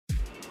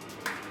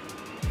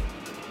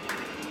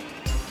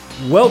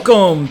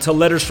Welcome to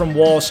Letters from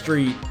Wall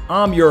Street.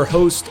 I'm your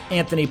host,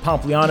 Anthony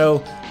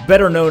Pompliano,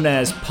 better known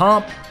as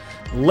Pomp.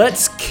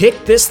 Let's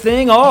kick this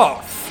thing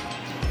off.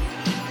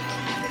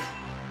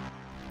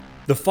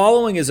 The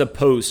following is a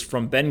post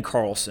from Ben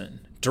Carlson,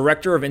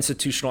 Director of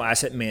Institutional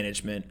Asset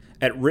Management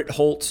at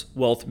Ritholtz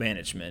Wealth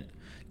Management,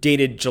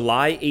 dated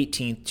July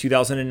 18,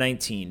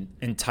 2019,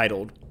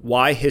 entitled,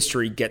 Why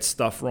History Gets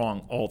Stuff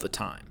Wrong All the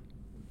Time.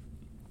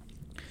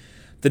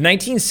 The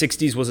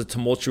 1960s was a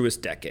tumultuous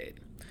decade.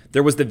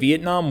 There was the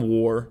Vietnam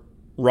War,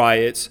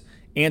 riots,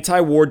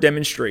 anti-war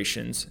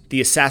demonstrations, the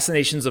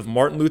assassinations of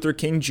Martin Luther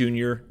King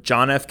Jr.,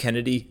 John F.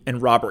 Kennedy,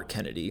 and Robert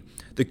Kennedy,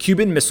 the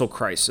Cuban Missile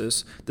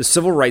Crisis, the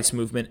Civil Rights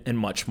Movement, and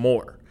much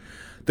more.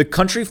 The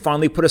country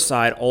finally put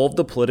aside all of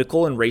the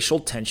political and racial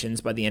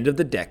tensions by the end of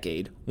the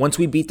decade, once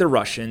we beat the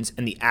Russians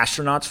and the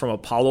astronauts from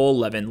Apollo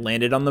 11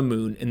 landed on the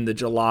moon in the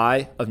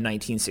July of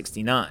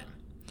 1969.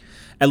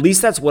 At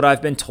least that's what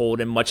I've been told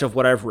and much of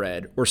what I've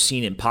read or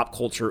seen in pop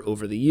culture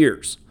over the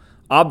years.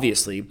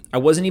 Obviously, I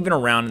wasn't even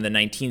around in the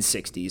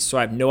 1960s, so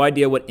I have no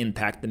idea what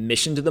impact the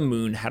mission to the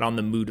moon had on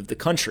the mood of the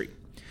country.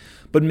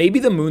 But maybe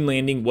the moon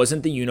landing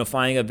wasn't the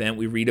unifying event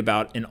we read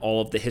about in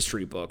all of the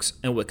history books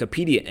and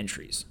Wikipedia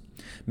entries.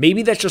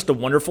 Maybe that's just a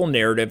wonderful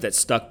narrative that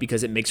stuck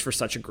because it makes for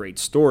such a great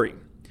story.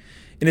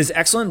 In his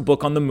excellent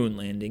book on the moon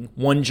landing,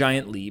 One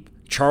Giant Leap,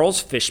 Charles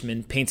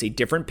Fishman paints a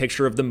different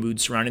picture of the mood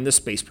surrounding the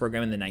space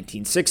program in the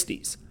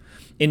 1960s.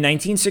 In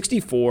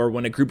 1964,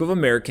 when a group of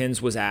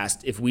Americans was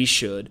asked if we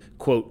should,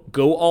 quote,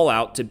 go all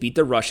out to beat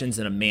the Russians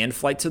in a manned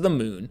flight to the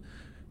moon,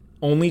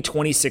 only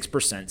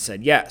 26%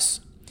 said yes.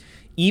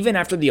 Even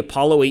after the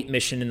Apollo 8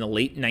 mission in the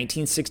late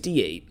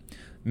 1968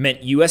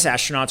 meant U.S.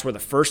 astronauts were the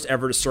first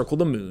ever to circle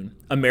the moon,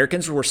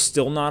 Americans were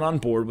still not on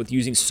board with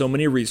using so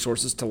many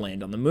resources to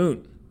land on the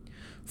moon.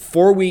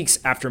 4 weeks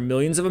after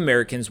millions of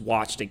Americans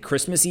watched a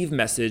Christmas Eve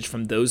message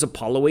from those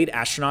Apollo 8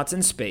 astronauts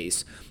in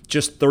space,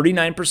 just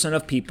 39%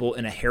 of people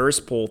in a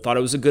Harris poll thought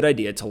it was a good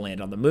idea to land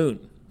on the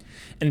moon.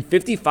 And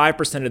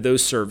 55% of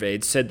those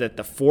surveyed said that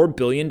the $4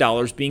 billion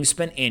being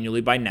spent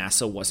annually by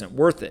NASA wasn't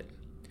worth it.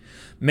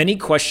 Many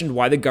questioned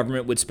why the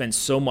government would spend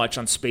so much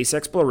on space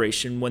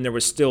exploration when there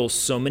was still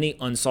so many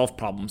unsolved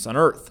problems on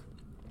Earth.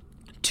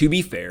 To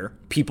be fair,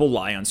 people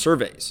lie on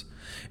surveys.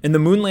 And the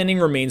moon landing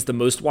remains the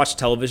most watched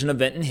television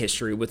event in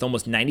history, with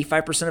almost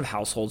 95% of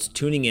households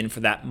tuning in for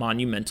that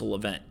monumental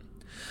event.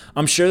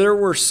 I'm sure there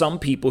were some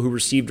people who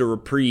received a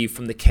reprieve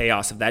from the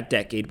chaos of that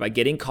decade by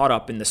getting caught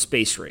up in the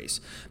space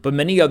race, but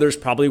many others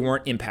probably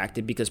weren't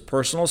impacted because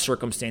personal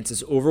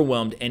circumstances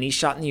overwhelmed any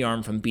shot in the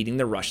arm from beating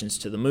the Russians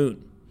to the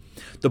moon.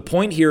 The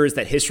point here is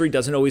that history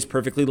doesn't always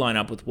perfectly line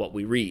up with what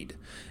we read,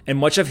 and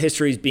much of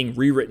history is being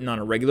rewritten on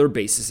a regular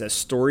basis as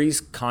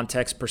stories,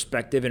 context,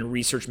 perspective, and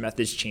research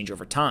methods change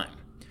over time.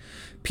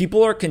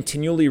 People are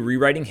continually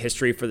rewriting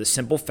history for the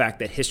simple fact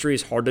that history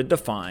is hard to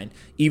define,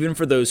 even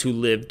for those who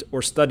lived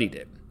or studied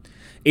it.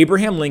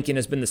 Abraham Lincoln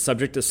has been the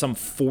subject of some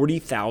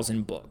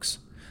 40,000 books.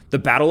 The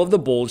Battle of the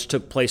Bulge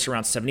took place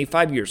around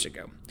 75 years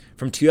ago.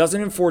 From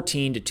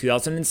 2014 to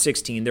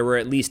 2016, there were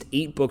at least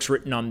 8 books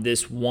written on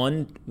this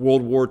one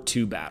World War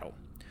II battle.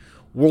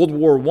 World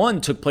War I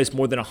took place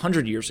more than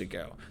 100 years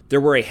ago. There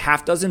were a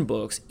half dozen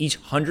books, each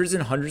hundreds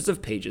and hundreds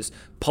of pages,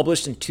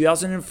 published in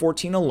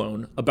 2014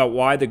 alone about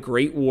why the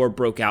Great War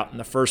broke out in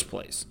the first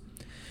place.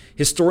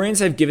 Historians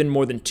have given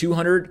more than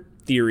 200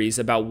 theories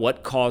about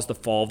what caused the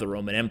fall of the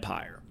Roman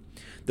Empire.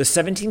 The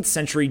 17th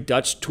century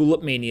Dutch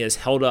tulip mania is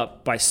held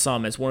up by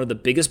some as one of the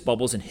biggest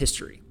bubbles in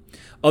history.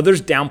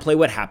 Others downplay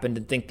what happened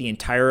and think the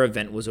entire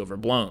event was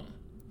overblown.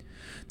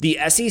 The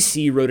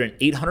SEC wrote an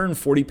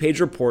 840-page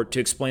report to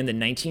explain the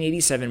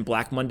 1987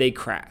 Black Monday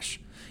crash.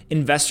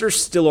 Investors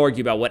still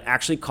argue about what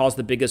actually caused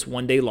the biggest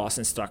one-day loss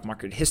in stock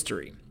market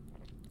history.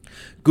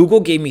 Google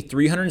gave me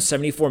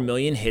 374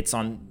 million hits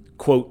on,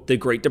 quote, the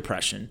Great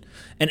Depression,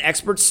 and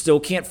experts still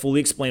can't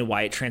fully explain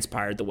why it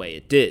transpired the way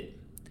it did.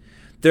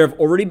 There have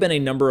already been a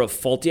number of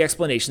faulty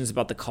explanations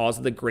about the cause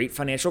of the great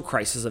financial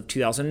crisis of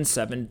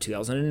 2007 to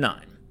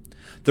 2009.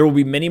 There will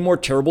be many more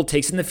terrible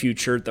takes in the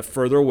future the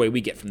further away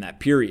we get from that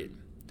period.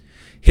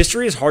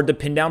 History is hard to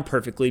pin down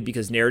perfectly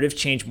because narratives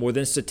change more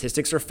than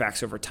statistics or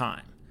facts over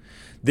time.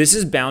 This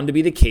is bound to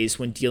be the case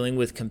when dealing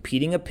with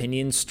competing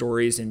opinions,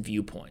 stories, and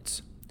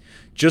viewpoints.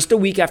 Just a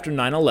week after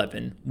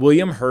 9/11,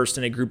 William Hearst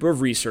and a group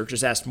of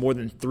researchers asked more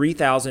than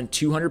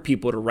 3,200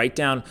 people to write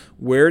down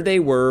where they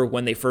were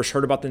when they first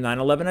heard about the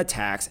 9/11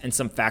 attacks and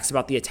some facts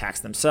about the attacks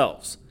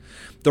themselves.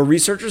 The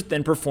researchers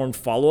then performed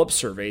follow-up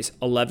surveys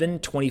 11,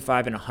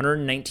 25, and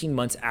 119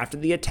 months after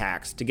the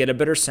attacks to get a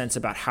better sense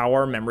about how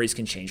our memories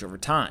can change over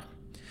time.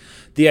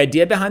 The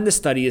idea behind the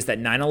study is that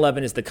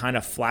 9/11 is the kind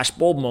of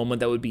flashbulb moment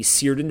that would be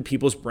seared into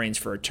people's brains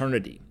for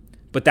eternity.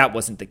 But that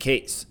wasn't the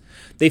case.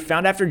 They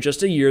found after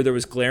just a year there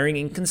was glaring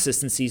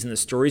inconsistencies in the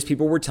stories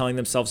people were telling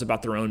themselves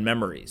about their own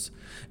memories.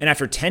 And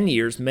after 10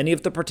 years, many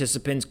of the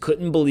participants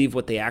couldn't believe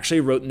what they actually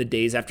wrote in the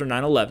days after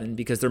 9/11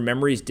 because their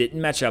memories didn't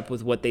match up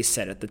with what they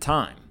said at the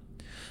time.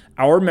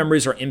 Our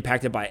memories are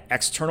impacted by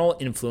external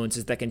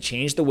influences that can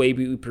change the way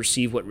we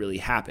perceive what really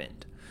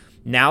happened.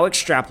 Now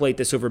extrapolate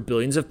this over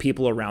billions of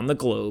people around the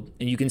globe,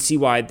 and you can see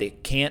why they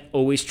can't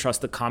always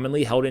trust the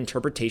commonly held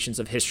interpretations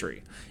of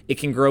history. It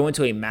can grow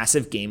into a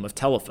massive game of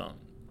telephone.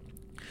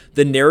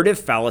 The narrative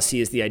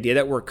fallacy is the idea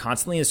that we're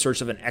constantly in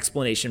search of an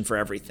explanation for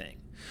everything.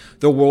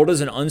 The world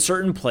is an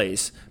uncertain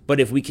place, but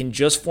if we can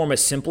just form a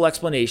simple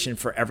explanation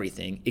for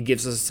everything, it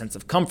gives us a sense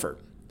of comfort.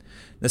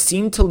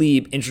 Nassim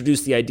Taleb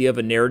introduced the idea of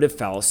a narrative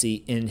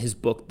fallacy in his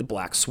book, The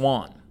Black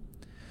Swan.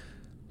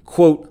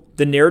 Quote,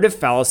 "The narrative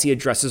fallacy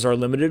addresses our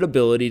limited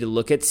ability to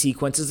look at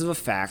sequences of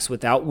facts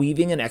without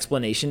weaving an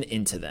explanation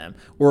into them,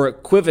 or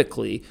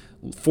equivocally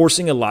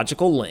forcing a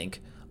logical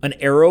link, an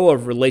arrow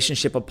of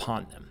relationship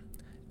upon them.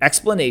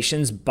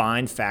 Explanations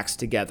bind facts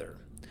together.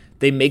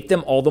 They make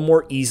them all the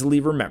more easily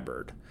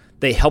remembered.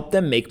 They help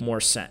them make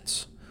more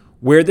sense.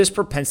 Where this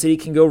propensity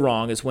can go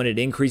wrong is when it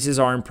increases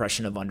our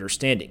impression of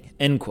understanding."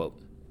 End quote.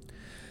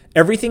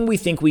 Everything we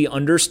think we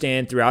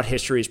understand throughout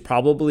history is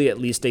probably at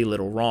least a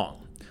little wrong.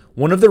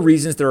 One of the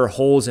reasons there are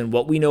holes in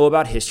what we know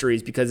about history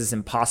is because it's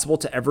impossible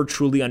to ever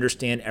truly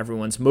understand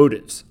everyone's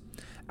motives.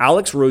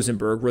 Alex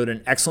Rosenberg wrote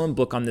an excellent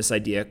book on this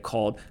idea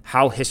called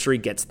How History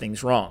Gets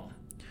Things Wrong.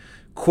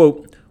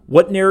 Quote,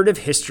 "What narrative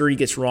history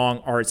gets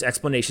wrong are its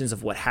explanations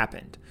of what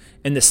happened.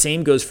 And the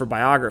same goes for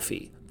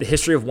biography, the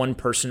history of one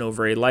person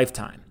over a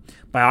lifetime.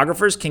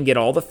 Biographers can get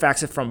all the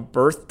facts from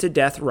birth to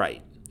death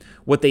right.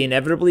 What they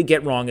inevitably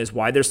get wrong is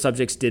why their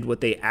subjects did what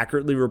they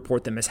accurately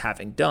report them as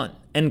having done."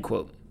 End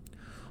quote.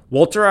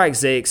 Walter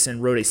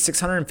Isaacson wrote a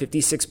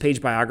 656-page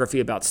biography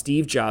about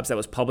Steve Jobs that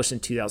was published in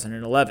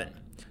 2011.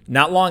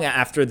 Not long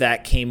after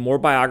that came more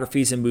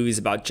biographies and movies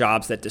about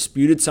Jobs that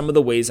disputed some of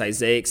the ways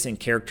Isaacson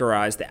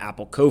characterized the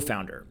Apple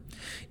co-founder.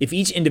 If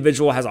each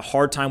individual has a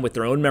hard time with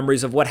their own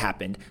memories of what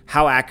happened,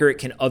 how accurate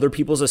can other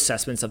people's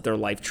assessments of their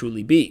life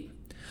truly be?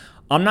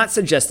 I'm not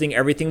suggesting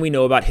everything we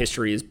know about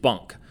history is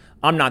bunk.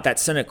 I'm not that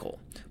cynical.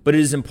 But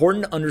it is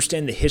important to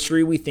understand the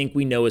history we think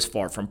we know is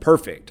far from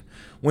perfect.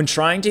 When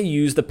trying to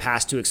use the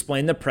past to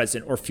explain the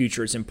present or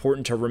future, it's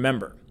important to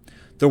remember.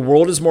 The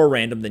world is more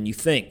random than you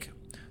think.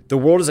 The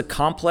world is a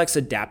complex,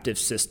 adaptive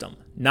system.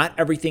 Not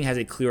everything has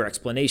a clear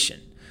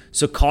explanation.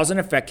 So cause and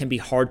effect can be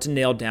hard to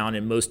nail down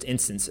in most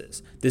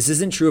instances. This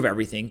isn't true of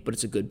everything, but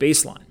it's a good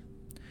baseline.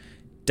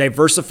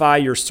 Diversify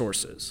your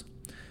sources.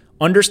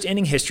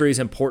 Understanding history is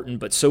important,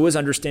 but so is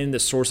understanding the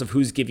source of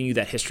who's giving you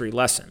that history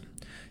lesson.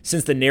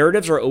 Since the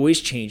narratives are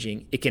always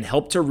changing, it can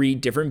help to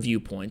read different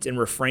viewpoints and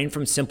refrain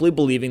from simply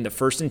believing the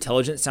first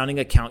intelligent-sounding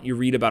account you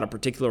read about a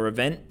particular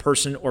event,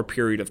 person, or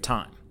period of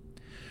time.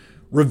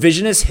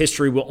 Revisionist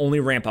history will only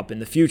ramp up in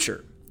the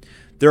future.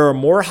 There are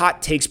more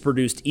hot takes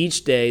produced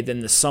each day than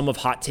the sum of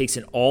hot takes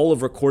in all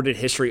of recorded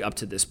history up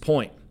to this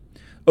point.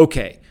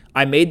 Okay,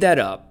 I made that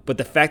up, but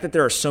the fact that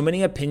there are so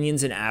many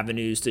opinions and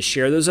avenues to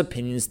share those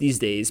opinions these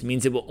days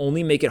means it will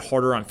only make it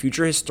harder on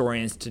future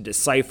historians to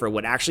decipher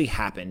what actually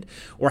happened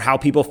or how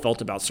people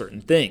felt about certain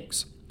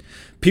things.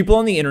 People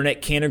on the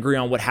internet can't agree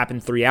on what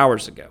happened 3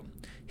 hours ago.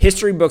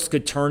 History books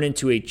could turn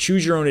into a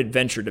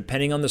choose-your-own-adventure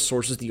depending on the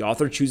sources the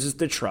author chooses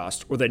to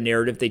trust or the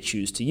narrative they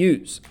choose to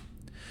use.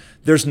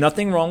 There's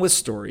nothing wrong with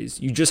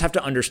stories, you just have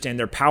to understand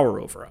their power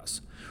over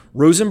us.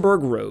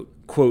 Rosenberg wrote,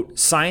 quote,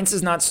 "Science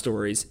is not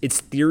stories,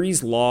 it's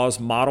theories, laws,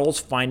 models,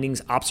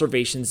 findings,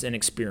 observations, and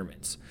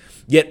experiments.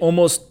 Yet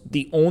almost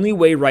the only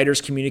way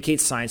writers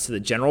communicate science to the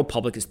general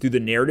public is through the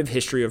narrative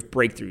history of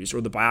breakthroughs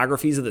or the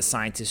biographies of the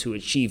scientists who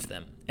achieved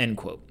them." End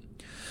quote.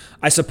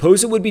 I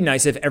suppose it would be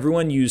nice if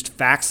everyone used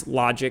facts,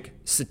 logic,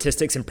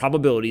 statistics, and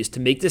probabilities to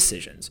make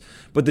decisions,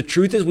 but the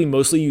truth is we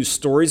mostly use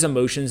stories,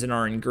 emotions, and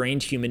our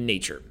ingrained human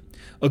nature.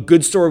 A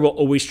good story will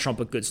always trump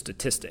a good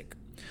statistic.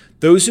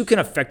 Those who can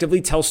effectively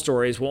tell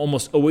stories will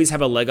almost always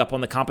have a leg up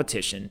on the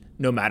competition,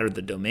 no matter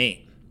the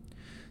domain.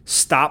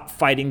 Stop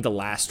fighting the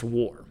last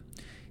war.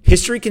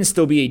 History can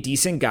still be a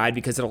decent guide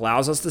because it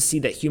allows us to see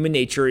that human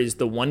nature is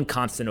the one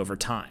constant over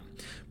time.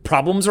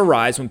 Problems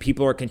arise when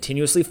people are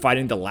continuously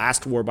fighting the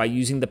last war by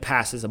using the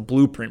past as a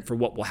blueprint for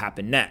what will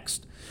happen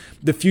next.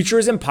 The future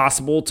is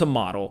impossible to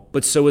model,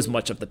 but so is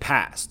much of the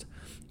past.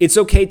 It's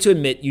okay to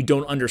admit you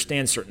don't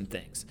understand certain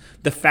things.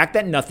 The fact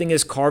that nothing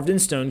is carved in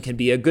stone can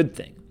be a good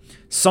thing.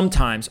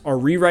 Sometimes our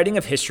rewriting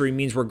of history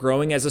means we're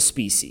growing as a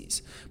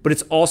species, but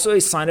it's also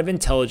a sign of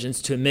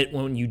intelligence to admit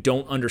when you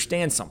don't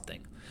understand something.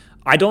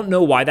 "I don't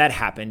know why that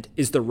happened"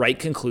 is the right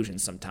conclusion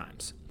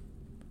sometimes.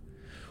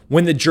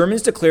 When the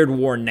Germans declared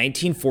war in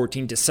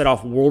 1914 to set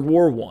off World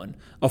War I,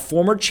 a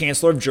former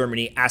chancellor of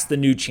Germany asked the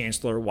new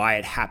chancellor why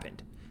it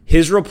happened.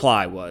 His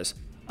reply was,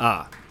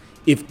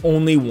 if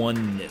only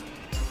one knew.